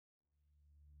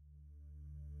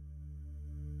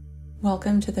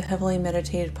Welcome to the Heavily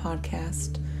Meditated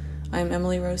Podcast. I'm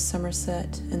Emily Rose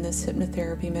Somerset, and this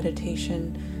hypnotherapy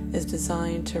meditation is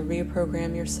designed to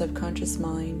reprogram your subconscious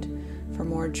mind for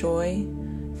more joy,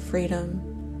 freedom,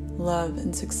 love,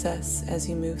 and success as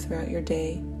you move throughout your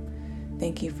day.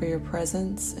 Thank you for your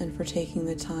presence and for taking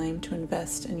the time to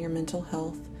invest in your mental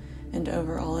health and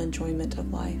overall enjoyment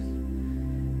of life.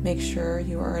 Make sure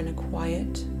you are in a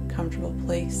quiet, comfortable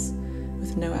place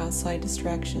with no outside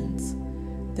distractions.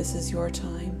 This is your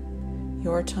time,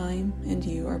 and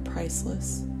you are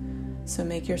priceless. So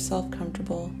make yourself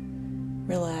comfortable,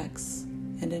 relax,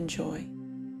 and enjoy.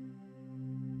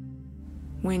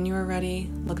 When you are ready,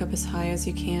 look up as high as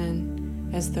you can,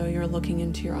 as though you're looking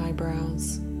into your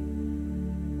eyebrows.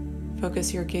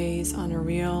 Focus your gaze on a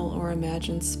real or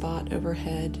imagined spot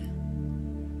overhead.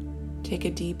 Take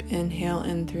a deep inhale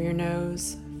in through your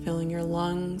nose, filling your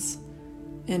lungs,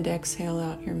 and exhale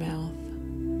out your mouth.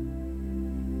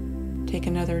 Take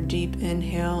another deep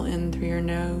inhale in through your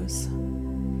nose,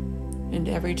 and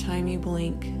every time you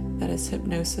blink, that is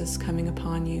hypnosis coming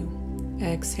upon you.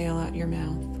 Exhale out your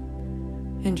mouth.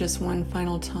 And just one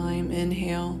final time,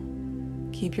 inhale.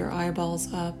 Keep your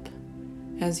eyeballs up.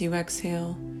 As you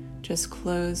exhale, just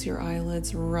close your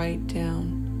eyelids right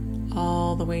down,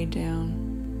 all the way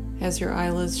down. As your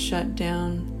eyelids shut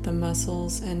down, the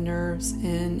muscles and nerves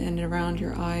in and around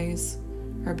your eyes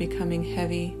are becoming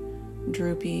heavy,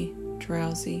 droopy,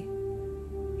 drowsy.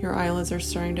 Your eyelids are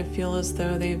starting to feel as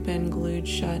though they've been glued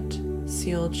shut,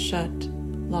 sealed shut,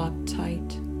 locked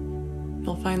tight.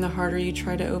 You'll find the harder you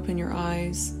try to open your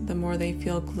eyes, the more they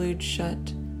feel glued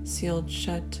shut, sealed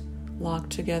shut,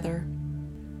 locked together.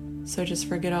 So just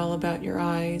forget all about your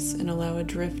eyes and allow a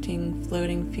drifting,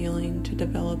 floating feeling to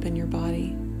develop in your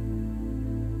body.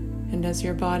 And as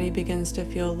your body begins to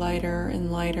feel lighter and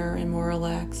more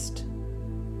relaxed,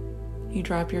 you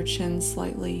drop your chin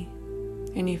slightly,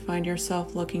 and you find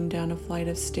yourself looking down a flight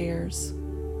of stairs.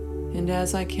 And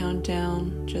as I count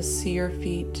down, just see your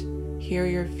feet, hear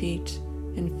your feet,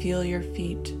 and feel your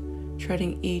feet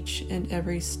treading each and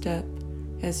every step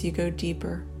as you go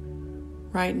deeper.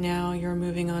 Right now, you're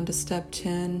moving on to step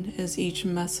 10 as each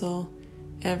muscle,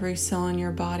 every cell in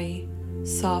your body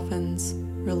softens,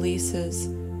 releases,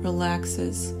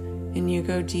 relaxes, and you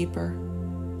go deeper.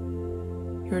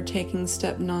 You're taking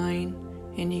step 9,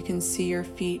 and you can see your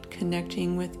feet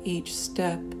connecting with each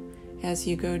step as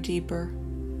you go deeper.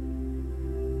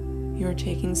 You're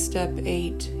taking step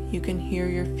 8. You can hear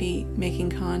your feet making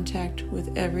contact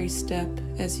with every step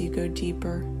as you go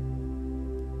deeper.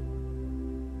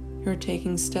 You're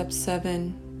taking step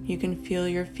 7. You can feel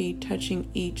your feet touching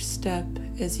each step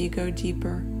as you go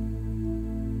deeper.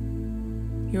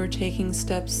 You're taking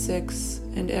step 6,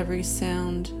 and every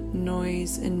sound,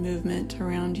 noise, and movement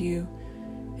around you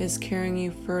is carrying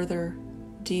you further,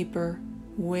 deeper,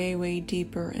 way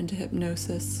deeper into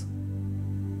hypnosis.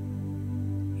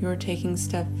 You're taking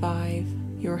step 5.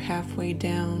 You're halfway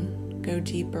down. Go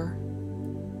deeper.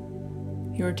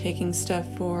 You're taking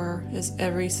step 4 as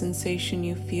every sensation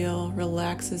you feel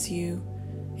relaxes you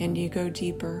and you go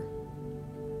deeper.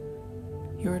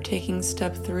 You're taking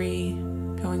step 3,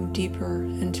 going deeper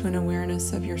into an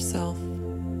awareness of yourself.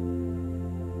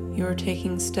 You're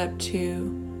taking step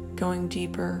 2, going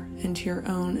deeper into your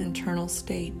own internal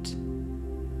state.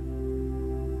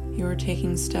 You're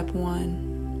taking step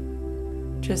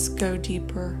 1. Just go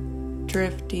deeper,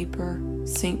 drift deeper,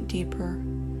 sink deeper.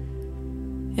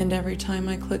 And every time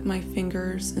I click my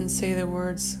fingers and say the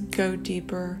words, go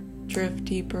deeper, drift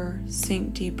deeper,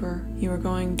 sink deeper, you are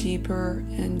going deeper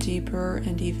and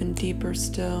even deeper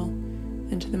still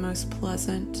into the most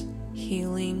pleasant,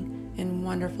 healing, and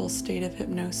wonderful state of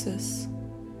hypnosis.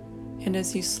 And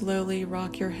as you slowly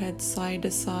rock your head side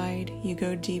to side, you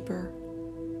go deeper.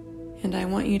 And I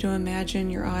want you to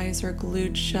imagine your eyes are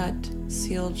glued shut,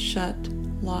 sealed shut,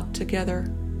 locked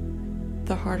together.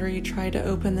 The harder you try to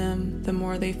open them, the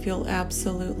more they feel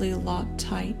absolutely locked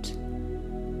tight.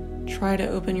 Try to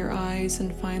open your eyes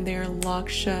and find they are locked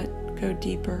shut. Go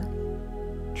deeper.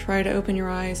 Try to open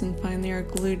your eyes and find they are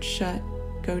glued shut.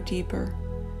 Go deeper.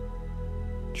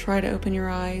 Try to open your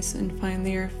eyes and find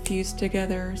they are fused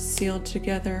together, sealed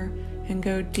together, and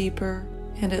go deeper,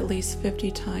 and at least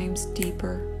 50 times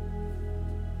deeper.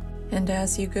 And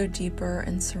as you go deeper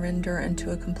and surrender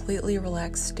into a completely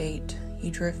relaxed state, you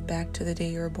drift back to the day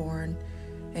you were born,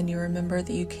 and you remember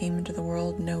that you came into the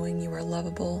world knowing you were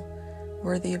lovable,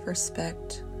 worthy of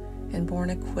respect, and born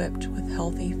equipped with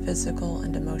healthy physical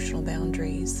and emotional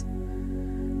boundaries.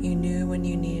 You knew when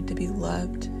you needed to be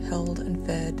loved, held, and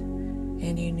fed,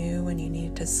 and you knew when you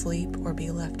needed to sleep or be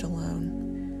left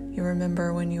alone. You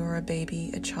remember when you were a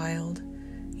baby, a child.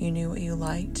 You knew what you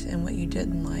liked and what you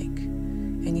didn't like,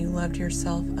 and you loved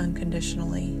yourself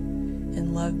unconditionally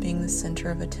and loved being the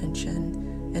center of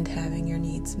attention and having your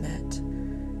needs met.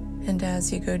 And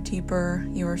as you go deeper,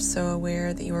 you are so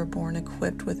aware that you were born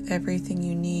equipped with everything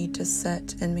you need to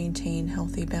set and maintain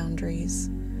healthy boundaries.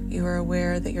 You are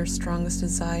aware that your strongest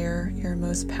desire, your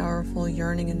most powerful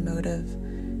yearning and motive,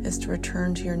 is to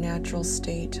return to your natural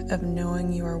state of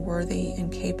knowing you are worthy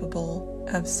and capable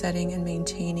of setting and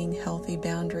maintaining healthy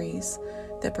boundaries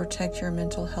that protect your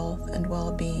mental health and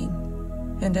well-being.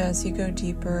 And as you go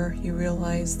deeper, you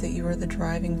realize that you are the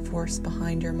driving force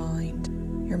behind your mind.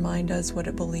 Your mind does what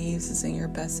it believes is in your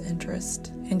best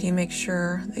interest, and you make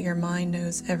sure that your mind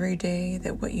knows every day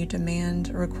that what you demand,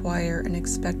 require, and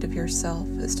expect of yourself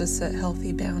is to set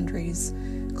healthy boundaries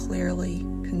clearly,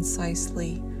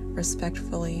 concisely,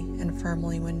 respectfully, and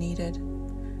firmly when needed.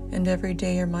 And every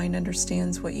day your mind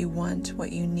understands what you want,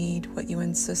 what you need, what you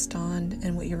insist on,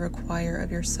 and what you require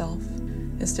of yourself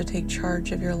is to take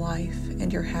charge of your life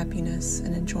and your happiness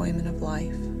and enjoyment of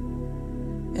life.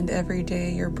 And every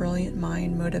day your brilliant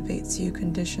mind motivates you,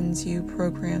 conditions you,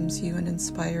 programs you, and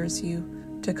inspires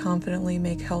you to confidently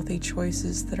make healthy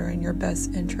choices that are in your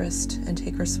best interest and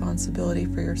take responsibility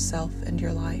for yourself and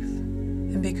your life.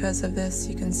 And because of this,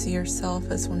 you can see yourself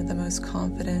as one of the most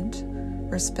confident,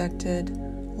 respected,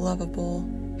 lovable,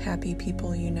 happy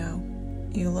people you know.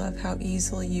 You love how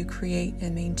easily you create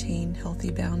and maintain healthy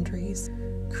boundaries.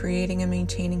 Creating and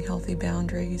maintaining healthy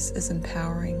boundaries is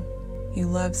empowering. You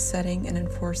love setting and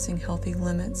enforcing healthy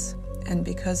limits, and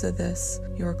because of this,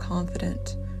 you are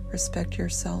confident, respect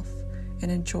yourself, and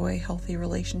enjoy healthy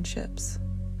relationships.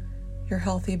 Your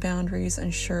healthy boundaries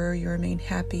ensure you remain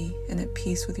happy and at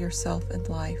peace with yourself and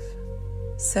life.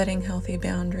 Setting healthy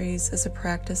boundaries is a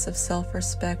practice of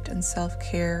self-respect and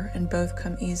self-care, and both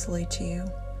come easily to you.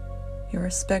 You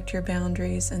respect your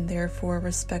boundaries and therefore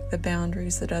respect the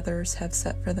boundaries that others have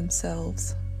set for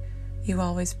themselves. You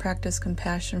always practice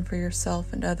compassion for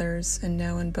yourself and others, and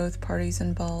know when both parties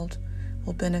involved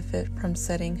will benefit from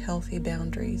setting healthy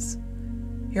boundaries.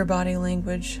 Your body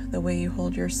language, the way you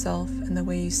hold yourself, and the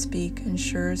way you speak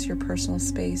ensures your personal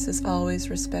space is always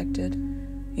respected.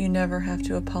 You never have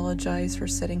to apologize for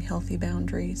setting healthy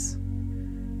boundaries.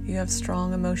 You have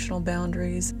strong emotional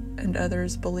boundaries, and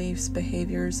others' beliefs,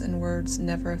 behaviors, and words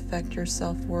never affect your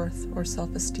self-worth or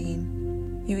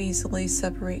self-esteem. You easily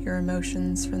separate your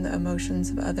emotions from the emotions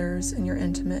of others in your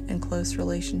intimate and close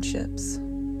relationships.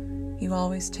 You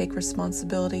always take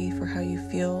responsibility for how you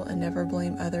feel and never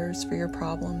blame others for your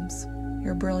problems.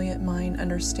 Your brilliant mind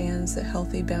understands that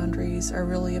healthy boundaries are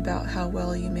really about how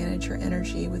well you manage your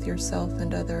energy with yourself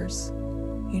and others.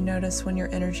 You notice when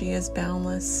your energy is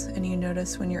boundless, and you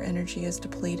notice when your energy is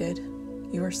depleted.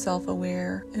 You are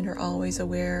self-aware and are always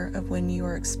aware of when you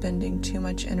are expending too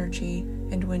much energy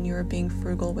and when you are being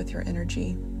frugal with your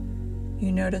energy.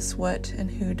 You notice what and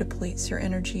who depletes your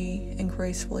energy and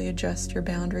gracefully adjust your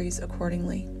boundaries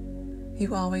accordingly.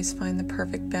 You always find the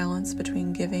perfect balance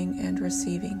between giving and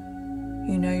receiving.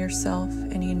 You know yourself,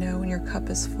 and you know when your cup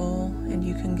is full and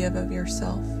you can give of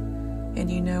yourself, and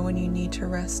you know when you need to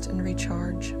rest and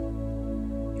recharge.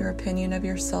 Your opinion of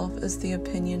yourself is the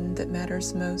opinion that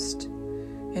matters most,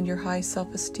 and your high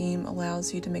self-esteem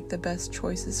allows you to make the best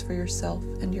choices for yourself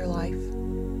and your life.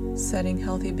 Setting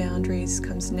healthy boundaries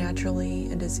comes naturally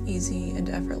and is easy and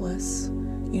effortless.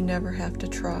 You never have to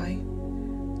try.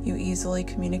 You easily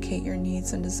communicate your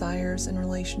needs and desires in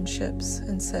relationships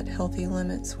and set healthy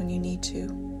limits when you need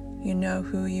to. You know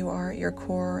who you are at your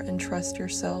core and trust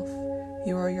yourself.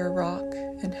 You are your rock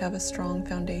and have a strong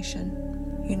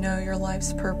foundation. You know your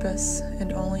life's purpose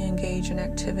and only engage in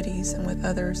activities and with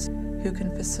others who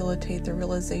can facilitate the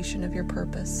realization of your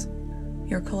purpose.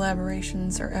 Your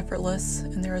collaborations are effortless,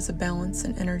 and there is a balance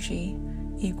in energy,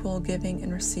 equal giving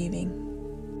and receiving.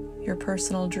 Your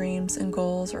personal dreams and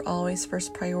goals are always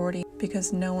first priority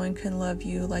because no one can love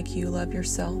you like you love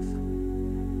yourself.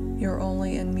 You're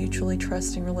only in mutually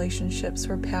trusting relationships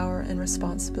where power and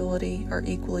responsibility are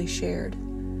equally shared.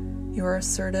 You are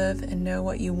assertive and know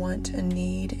what you want and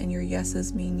need, and your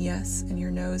yeses mean yes and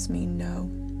your nos mean no.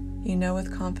 You know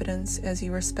with confidence, as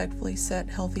you respectfully set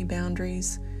healthy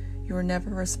boundaries, you are never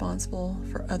responsible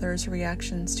for others'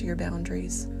 reactions to your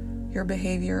boundaries. Your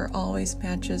behavior always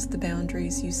matches the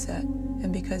boundaries you set,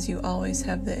 and because you always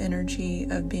have the energy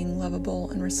of being lovable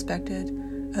and respected,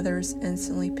 others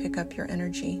instantly pick up your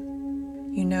energy.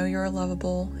 You know you are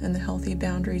lovable, and the healthy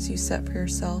boundaries you set for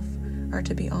yourself are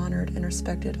to be honored and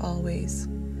respected always.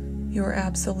 You are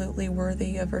absolutely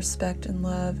worthy of respect and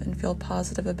love, and feel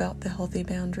positive about the healthy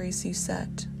boundaries you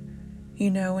set. You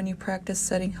know when you practice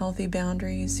setting healthy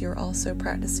boundaries, you're also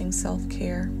practicing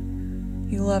self-care.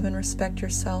 You love and respect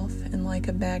yourself, and like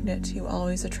a magnet, you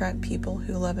always attract people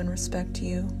who love and respect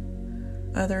you.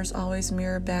 Others always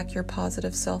mirror back your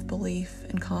positive self-belief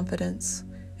and confidence,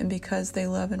 and because they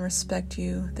love and respect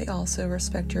you, they also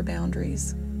respect your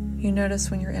boundaries. You notice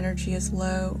when your energy is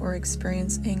low or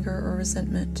experience anger or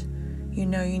resentment. You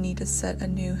know you need to set a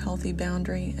new healthy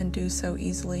boundary and do so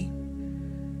easily.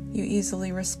 You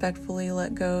easily, respectfully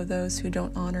let go of those who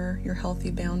don't honor your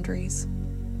healthy boundaries.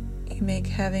 You make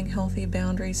having healthy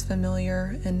boundaries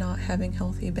familiar and not having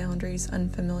healthy boundaries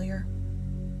unfamiliar.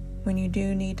 When you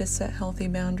do need to set healthy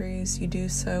boundaries, you do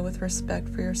so with respect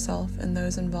for yourself and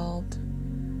those involved.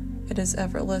 It is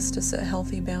effortless to set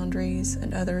healthy boundaries,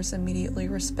 and others immediately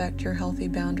respect your healthy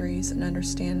boundaries and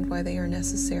understand why they are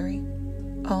necessary.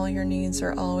 All your needs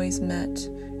are always met,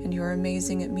 and you are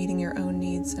amazing at meeting your own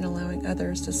needs and allowing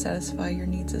others to satisfy your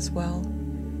needs as well.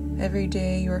 Every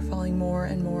day you are falling more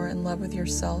and more in love with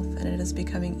yourself, and it is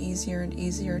becoming easier and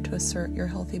easier to assert your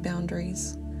healthy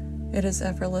boundaries. It is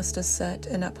effortless to set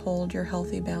and uphold your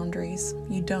healthy boundaries.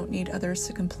 You don't need others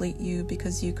to complete you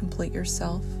because you complete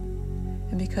yourself.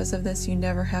 And because of this, you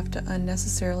never have to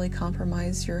unnecessarily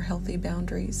compromise your healthy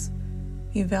boundaries.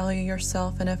 You value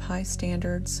yourself and have high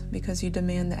standards because you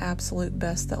demand the absolute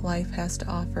best that life has to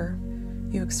offer.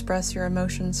 You express your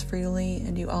emotions freely,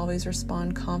 and you always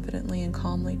respond confidently and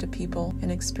calmly to people and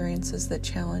experiences that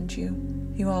challenge you.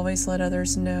 You always let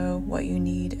others know what you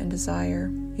need and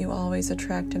desire. You always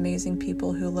attract amazing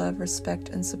people who love, respect,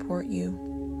 and support you.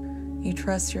 You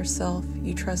trust yourself,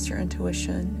 you trust your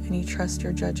intuition, and you trust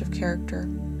your judge of character.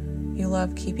 You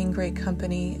love keeping great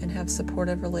company and have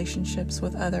supportive relationships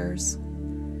with others.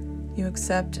 You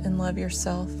accept and love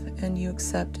yourself, and you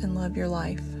accept and love your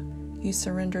life. You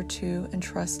surrender to and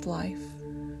trust life.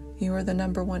 You are the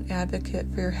number one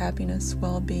advocate for your happiness,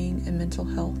 well-being, and mental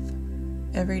health.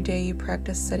 Every day you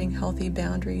practice setting healthy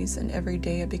boundaries, and every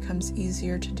day it becomes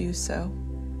easier to do so.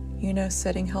 You know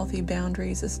setting healthy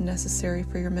boundaries is necessary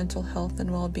for your mental health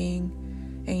and well-being,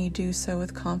 and you do so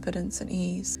with confidence and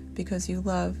ease because you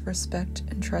love, respect,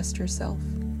 and trust yourself.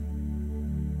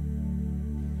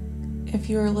 If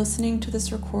you are listening to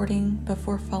this recording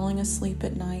before falling asleep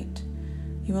at night,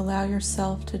 you allow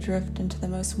yourself to drift into the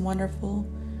most wonderful,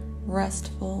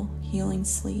 restful, healing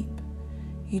sleep.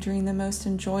 You dream the most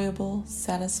enjoyable,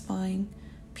 satisfying,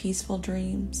 peaceful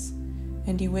dreams,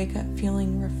 and you wake up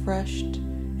feeling refreshed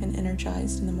and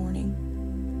energized in the morning.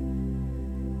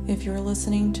 If you are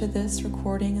listening to this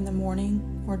recording in the morning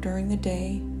or during the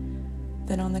day,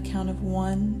 then on the count of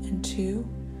 1 and 2,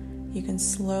 you can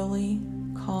slowly,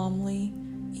 calmly,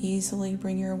 easily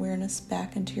bring your awareness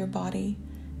back into your body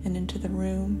and into the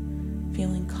room,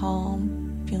 feeling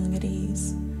calm, feeling at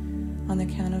ease. On the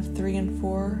count of 3 and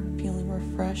 4, feeling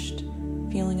refreshed,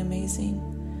 feeling amazing.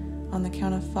 On the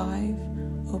count of 5,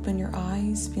 open your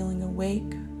eyes, feeling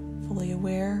awake, fully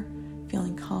aware,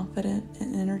 feeling confident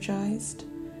and energized.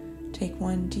 Take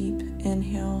 1 deep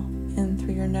inhale in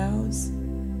through your nose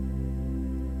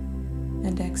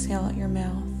and exhale out your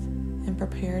mouth, and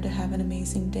prepare to have an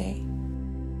amazing day.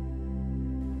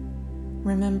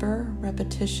 Remember,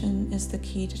 repetition is the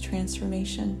key to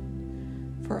transformation.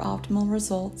 For optimal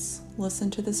results, listen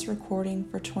to this recording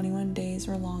for 21 days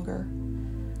or longer.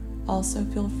 Also,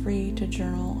 feel free to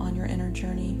journal on your inner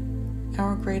journey.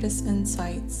 Our greatest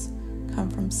insights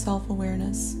come from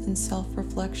self-awareness and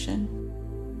self-reflection.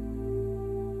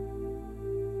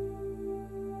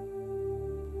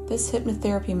 This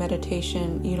hypnotherapy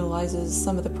meditation utilizes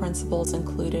some of the principles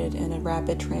included in a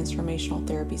rapid transformational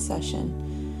therapy session.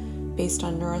 Based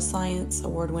on neuroscience,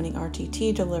 award-winning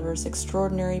RTT delivers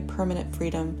extraordinary permanent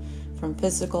freedom from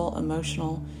physical,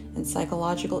 emotional, and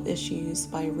psychological issues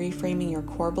by reframing your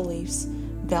core beliefs,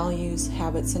 values,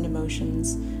 habits, and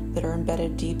emotions that are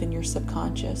embedded deep in your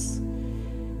subconscious.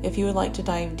 If you would like to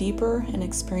dive deeper and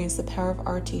experience the power of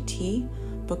RTT,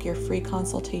 book your free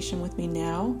consultation with me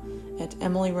now at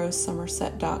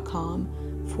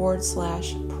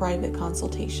emilyrosesomerset.com/private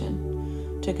consultation.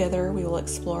 Together, we will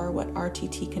explore what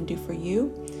RTT can do for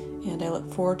you, and I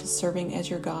look forward to serving as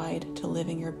your guide to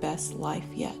living your best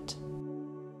life yet.